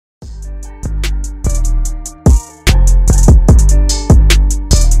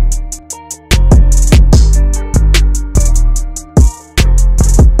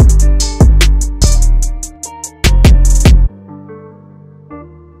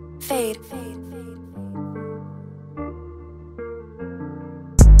Fade.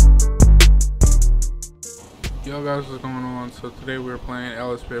 Yo guys, what's going on? So today we're playing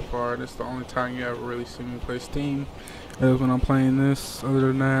LSPDFR. This is the only time you ever really see me play Steam is when I'm playing this. Other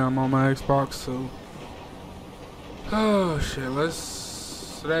than that, I'm on my Xbox. So oh shit,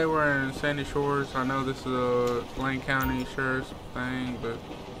 today we're in Sandy Shores. I know this is a Blaine County Sheriff's thing, but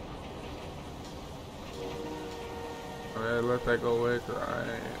okay, let that go away.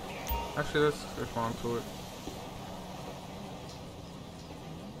 Actually, let's get on to it.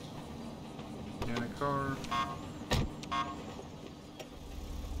 In a car.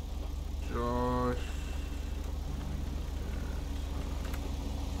 Josh.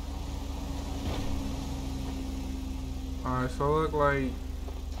 Alright, so look like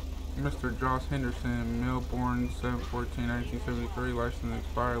Mr. Josh Henderson, male born 7/14/1973, license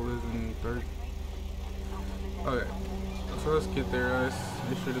expired, lives in 30. Okay, so let's get there, guys.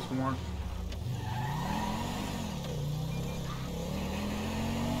 Issue this warrant.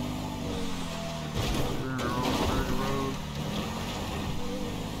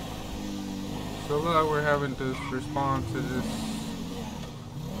 So look like we're having to respond to this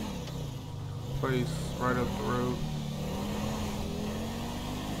place right up the road.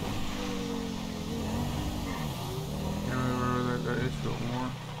 Can't remember that issue more.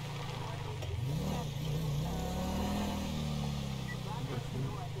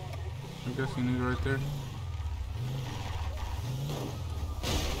 I'm guessing he's right there.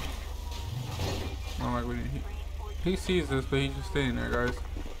 Not like we didn't. He sees us, but he's just standing there, guys.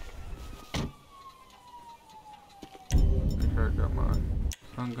 I got my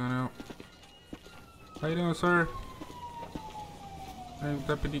stun gun out. How you doing, sir? Name's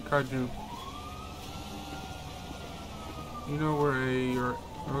Deputy Kaju. You know where you're.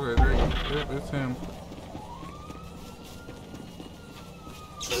 Okay, there you go. It's him.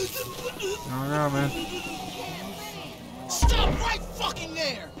 Oh yeah, man. Stop right fucking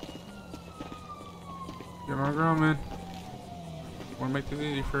there! Get on the ground, man. Wanna make this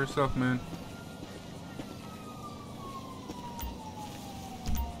easy for yourself, man.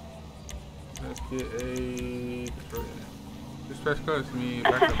 Let's get a dispatch code to me.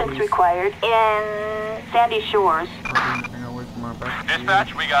 Assistance required in Sandy Shores.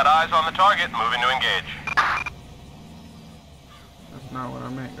 Dispatch, we got eyes on the target. Moving to engage. That's not what I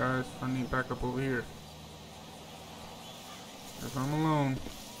meant, guys. I need backup over here. Because I'm alone.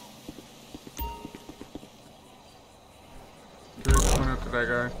 Just went up to that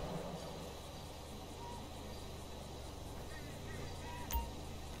guy.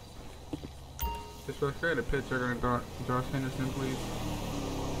 Let's create a picture of Josh Henderson, please.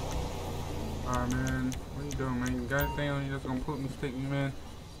 Alright, man. What are you doing, man? You got anything on you that's gonna put me, stick me, man?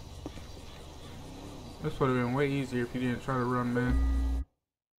 This would have been way easier if you didn't try to run, man.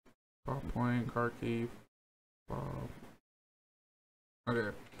 Ball point, car key, ball.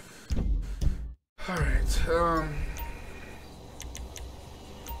 Okay. Alright,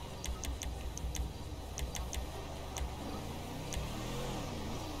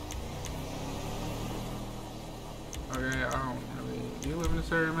 okay, I don't really. Do you live in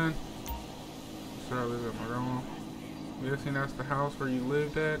this area, man? So I live at my grandma. I'm guessing that's the house where you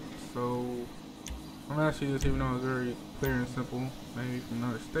lived at. So I'm asking you this, even though it's very clear and simple. Maybe from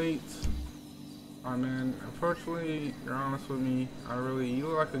another states. Alright, man. Unfortunately, you're honest with me. You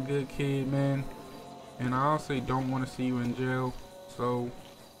look like a good kid, man. And I honestly don't want to see you in jail. So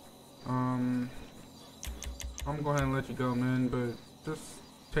I'm gonna go ahead and let you go, man. But just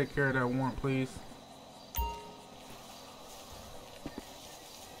take care of that warrant, please.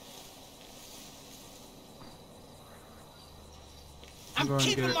 I'm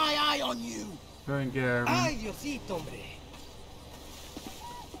keeping my eye on you. Go ahead and get it. Ay, Diosito, hombre.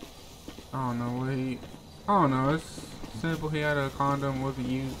 I don't know I don't know. It's simple. He had a condom, wasn't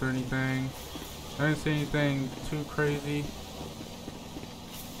used or anything. I didn't see anything too crazy.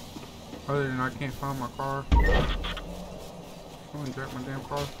 Other than I can't find my car. Someone jacked my damn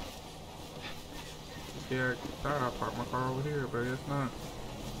car. Yeah, I thought I parked my car over here, but it's not.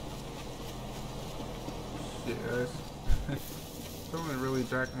 Shit, guys. Someone really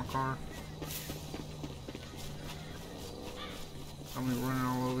jacked my car. I'm running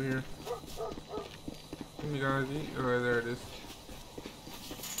all over here. Let me guys eat. Oh, there it is.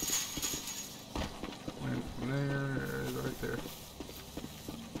 Went from there, it's right there.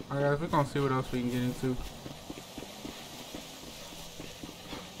 Alright guys, we're gonna see what else we can get into.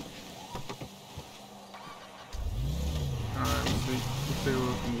 Alright, let's see what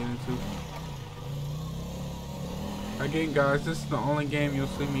we can get into. Again guys, this is the only game you'll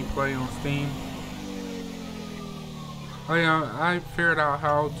see me play on Steam. Oh yeah, I figured out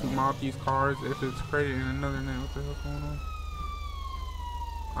how to mod these cars if it's created in another name. What the hell's going on?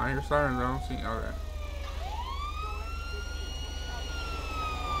 I hear sirens. I don't see. Okay.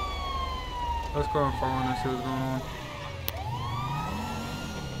 Let's go and follow and see what's going on.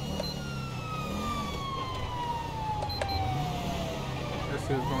 Let's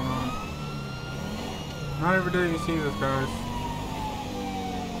see what's going on. Not every day you see this, guys.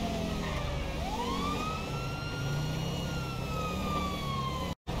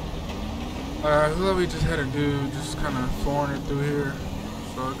 So we just had a dude just kind of flooring it through here.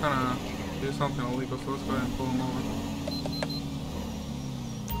 So it kind of did something illegal, so let's go ahead and pull him over.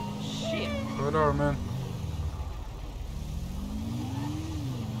 Shit. Pull it over, man.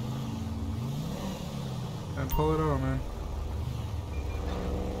 And pull it over, man.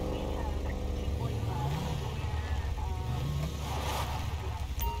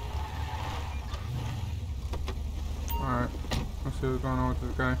 Alright, let's see what's going on with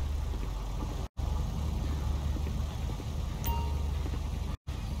this guy.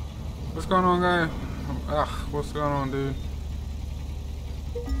 What's going on, guy? Ugh, what's going on, dude?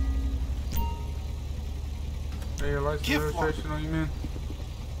 Hey, your license registration on you, man?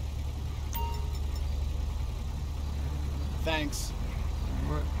 Thanks.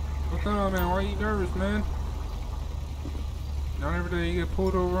 What's going on, man? Why are you nervous, man? Not every day you get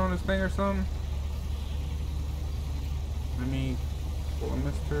pulled over on this thing or something? Let me pull a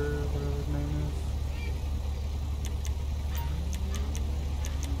Mr. whatever his name is.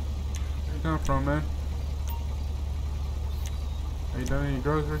 Where you come from, man? Have you done any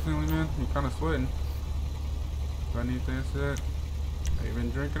drugs recently, man? You kind of sweating. Got anything to that? Have you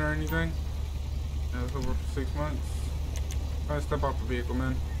been drinking or anything? Yeah, it's over for 6 months. Try to step off the vehicle,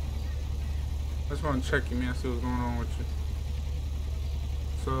 man. I just want to check you, man, see what's going on with you.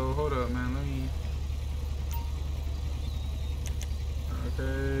 So, hold up, man. Let me...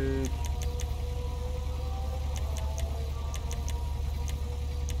 Okay.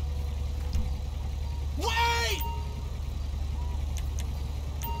 Wait!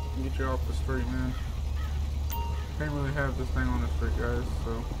 Get you off the street, man. Can't really have this thing on the street, guys,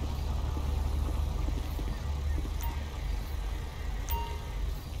 so...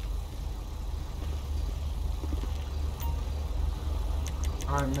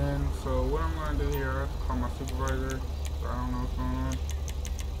 Alright, man, so what I'm gonna do here, I have to call my supervisor, so I don't know what's going on.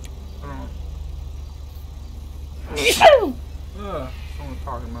 Someone's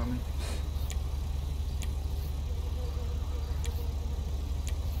talking about me.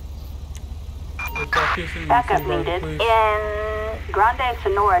 Backup needed in Grande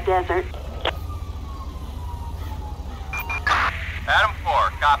Sonora Desert. Adam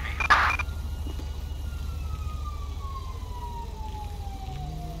 4, copy.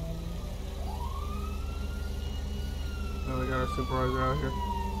 Oh, we got our supervisor out here.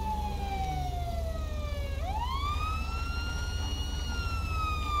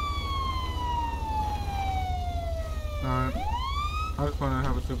 Alright. I just want to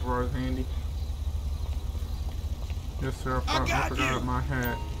have a supervisor handy. Yes, sir. I forgot my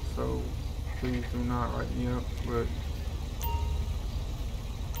hat, so please do not write me up. But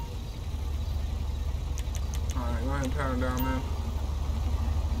alright, go ahead and pat him down, man.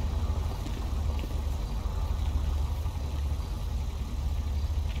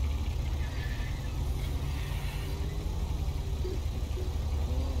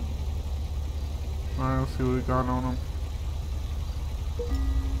 Alright, let's see what we got on him.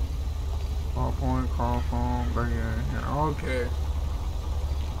 Call point, call phone, bring it in here. Okay.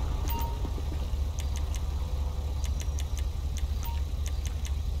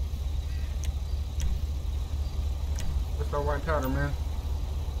 What's that white powder, man?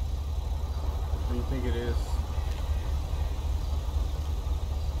 What do you think it is?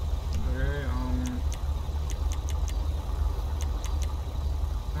 Okay, I'm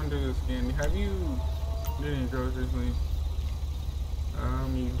gonna do this again. Have you did any drugs recently?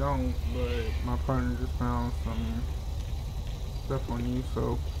 You don't, but my partner just found some stuff on you,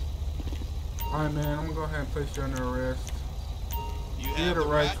 so alright, man, I'm gonna go ahead and place you under arrest. You have the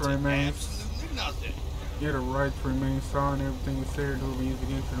right to remain. Absolutely nothing. You have the right to remain silent. Everything you say or do will be used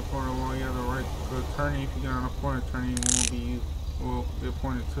against you in the court of law. You have the right to an attorney. If you get an appointed attorney, will be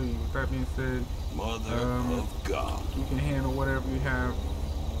appointed to you. With that being said, Mother of God. You can handle whatever you have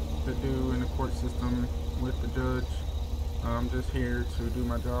to do in the court system with the judge. I'm just here to do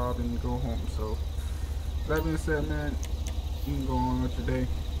my job and go home. So, that being said, man, you can go on with your day.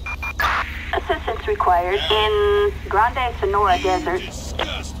 Assistance required in Grande Sonora Desert.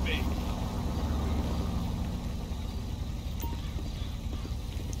 Disgust me.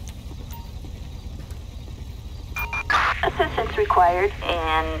 required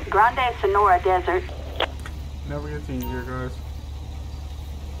in Grande Sonora Desert. Never gets easier, guys.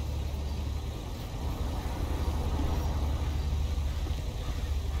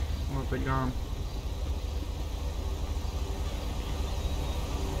 What they got him?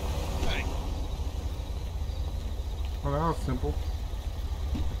 Thanks. Well, that was simple.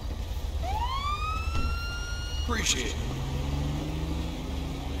 Appreciate it.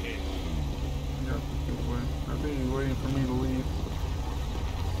 Yeah, keep waiting. I think he's waiting for me to leave.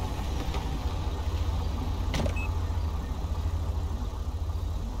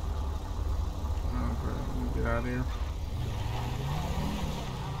 Okay, let me get out of here.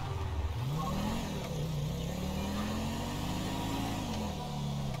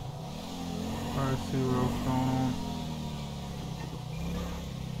 Alright, see what else is going on.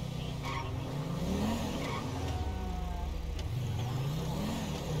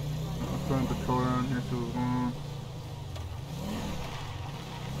 I'm going to patrol around here, see what's going on.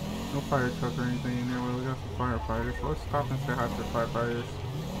 No fire truck or anything in there, but we got some firefighters. So let's stop and say hi to the firefighters.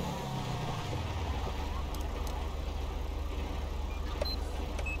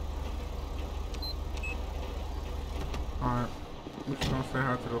 Alright, I'm just gonna say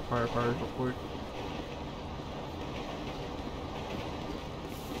hi to the firefighters real quick.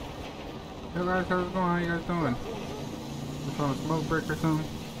 Hey guys, how's it going? How you guys doing? Just on a smoke break or something?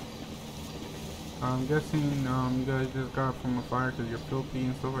 I'm guessing you guys just got from a fire because you're filthy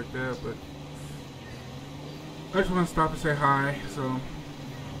and stuff like that, but I just want to stop and say hi. So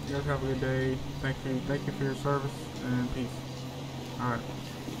you guys have a good day. Thank you for your service, and peace. Alright.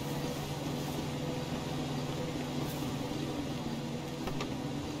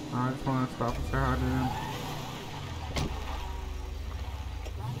 I just want to stop and say hi to them.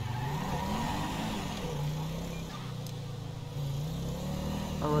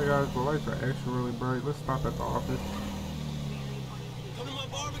 Alright guys, the lights are actually really bright. Let's stop at the office. Come to my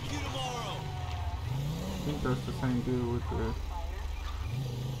barbecue tomorrow. I think that's the same dude with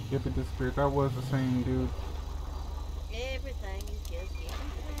the... If it disappeared, that was the same dude. Everything is just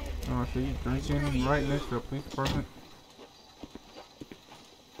getting Oh, so you drinking right next to the police department?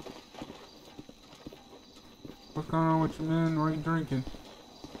 What's going on with you, man? Why are you drinking?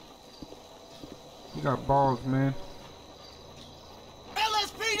 You got balls, man.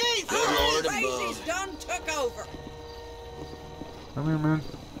 LSPD! Good Lord Crazy's above. done took over. Come here, man.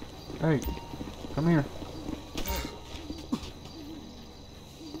 Hey, come here.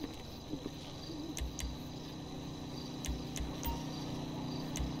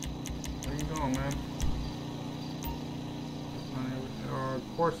 What are you doing, man?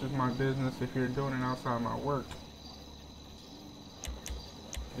 Of course it's my business if you're doing it outside my work.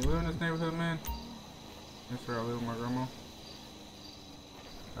 You live in this neighborhood, man? Yes, sir, I live with my grandma.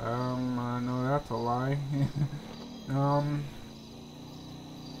 I know that's a lie. You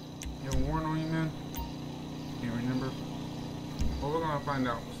have a warrant on you, man? Can't remember. Well, we're gonna find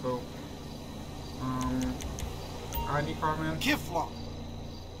out. So, ID card, man? Kifla.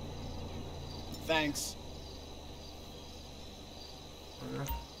 Thanks.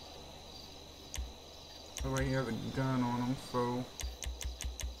 Okay. Looks like he has a gun on him, so.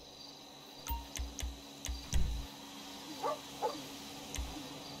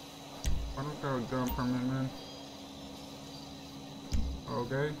 I don't have a gun permit, man.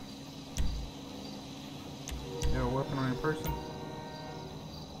 Okay. You have a weapon on your person?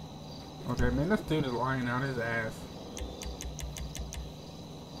 Okay, man, this dude is lying out his ass.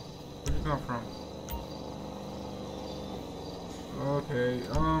 Where'd you come from? Okay,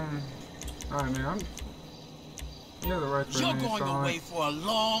 alright, man, you have the right to You're remain going silent. away for a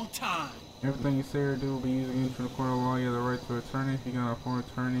long time. Everything you say or do will be used against you in the court of law. You have the right to attorney. If you got a foreign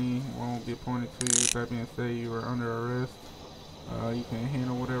attorney, one will be appointed to you. With that being said, you are under arrest. You can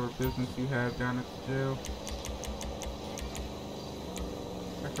handle whatever business you have down at the jail.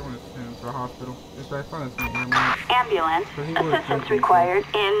 Actually, I want to send him to the hospital. It's I thought it's an ambulance. Ambulance. So he was Assistance drinking, required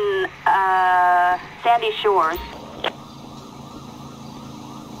in Sandy Shores.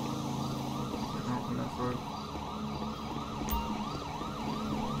 Open that side.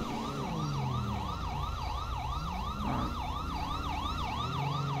 Alright.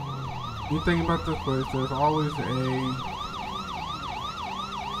 You think about this place, there's always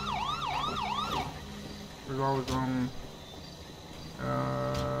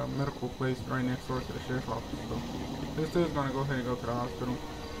medical place right next door to the sheriff's office. So this dude's gonna go ahead and go to the hospital.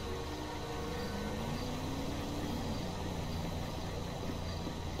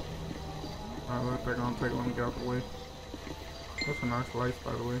 Alright, looks like I'm taking, let me get out the way. Those are nice lights,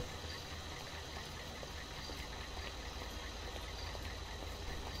 by the way.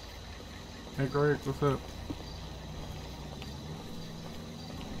 Hey Greg, what's up?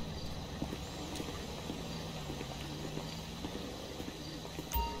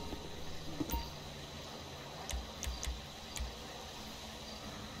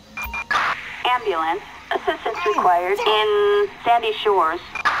 ambulance. Assistance required in Sandy Shores.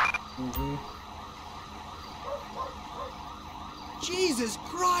 Jesus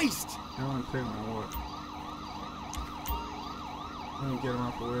Christ! You want to take him or what? Let me get him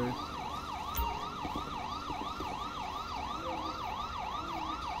out the way.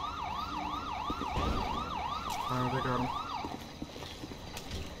 Alright, they got him.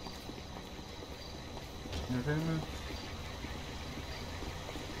 You okay, man?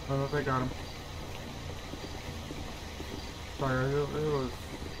 Oh, they got him. Sorry, it was...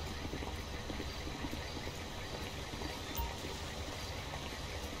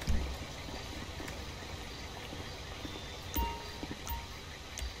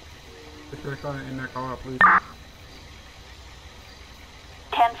 Should I call it in that call out, please?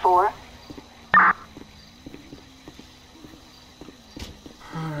 10-4.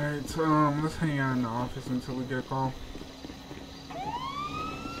 Alright, let's hang out in the office until we get a call.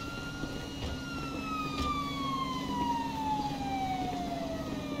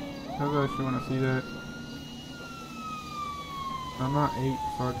 I actually want to see that. I'm not 8,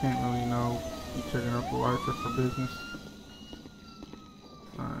 so I can't really know. I'm checking out the license for business.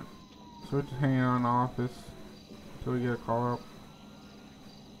 Alright. So we're just hanging out in the office until we get a call up.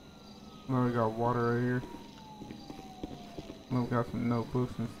 Now we got water right here. Now we got some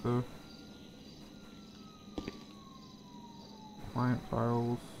notebooks and stuff. Client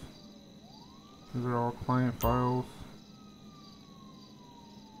files. These are all client files.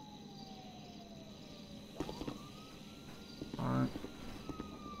 Alright.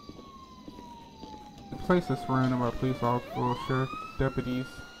 The place is surrounded by police officers, sheriff, deputies.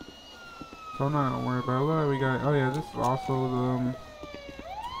 So I'm not gonna worry about it. Look, we got, oh yeah, this is also the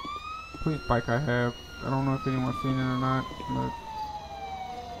police bike I have. I don't know if anyone's seen it or not,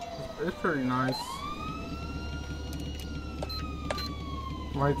 but it's pretty nice.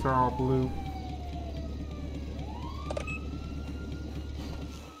 Lights are all blue.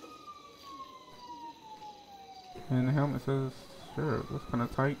 And the helmet says, sure, that's kind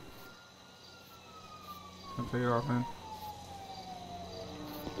of tight. I'll take it off then.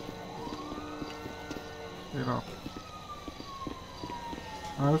 Take it off.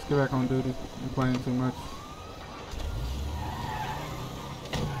 Alright, let's get back on duty. I'm playing too much.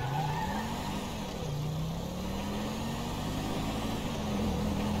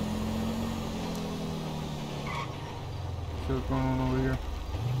 See what's going on over here.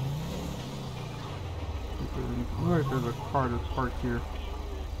 Looks like there's a car that's parked here.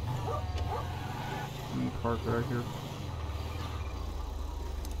 Let me park right here.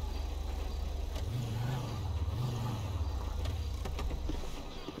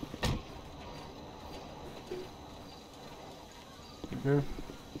 Okay.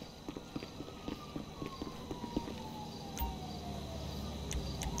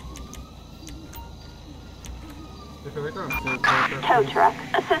 Tow truck.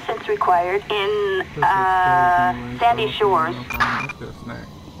 Assistance required in Sandy Shores. Let's get a snack.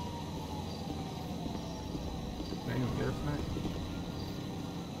 Can you get a snack?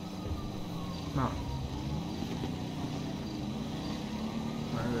 No.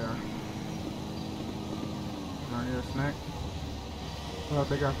 Right there. Can I get a snack? Well,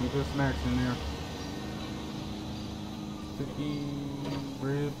 they got some good snacks in there. Sticky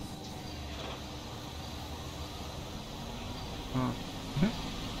ribs.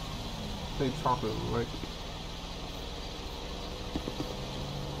 Say chocolate, like.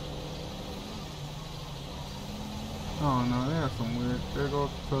 Oh no, they have some weird. There goes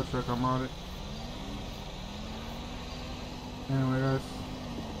the tow truck. I'm on it. Anyway, guys,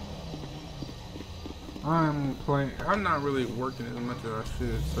 I'm playing. I'm not really working as much as I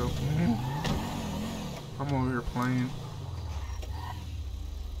should, so I'm over here playing.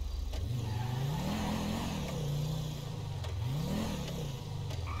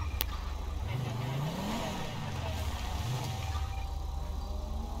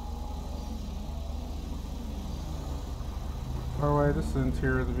 Alright, this is the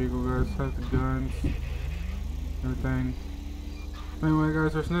interior of the vehicle, guys. Has the guns, everything. Anyway,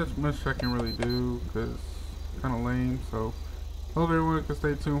 guys, there's not much I can really do because it's kind of lame. So, hope everyone can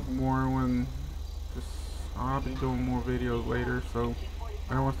stay tuned for more. When I'll be doing more videos later. So,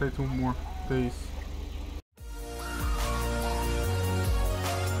 I want to stay tuned for more. Peace.